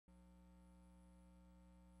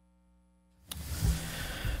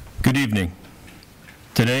Good evening.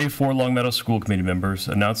 Today, 4 Long Meadow School Committee members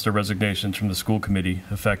announced their resignations from the school committee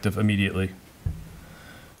effective immediately.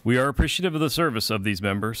 We are appreciative of the service of these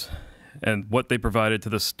members and what they provided to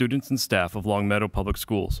the students and staff of Long Meadow Public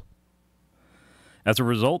Schools. As a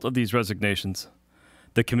result of these resignations,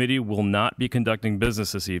 the committee will not be conducting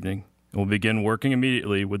business this evening and will begin working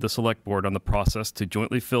immediately with the Select Board on the process to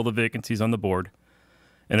jointly fill the vacancies on the board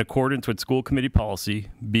in accordance with School Committee Policy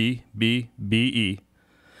BBBE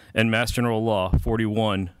and Mass General Law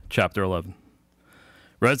 41, Chapter 11.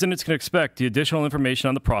 Residents can expect the additional information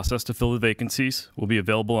on the process to fill the vacancies will be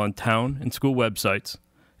available on town and school websites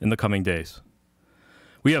in the coming days.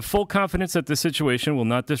 We have full confidence that this situation will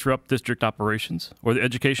not disrupt district operations or the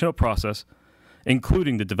educational process,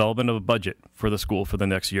 including the development of a budget for the school for the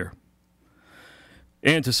next year,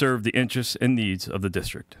 and to serve the interests and needs of the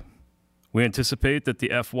district. We anticipate that the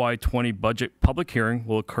FY20 budget public hearing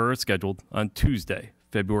will occur as scheduled on Tuesday,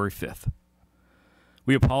 February 5th.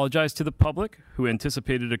 We apologize to the public who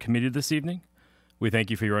anticipated a committee this evening. We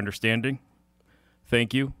thank you for your understanding.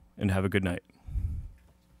 Thank you, and have a good night.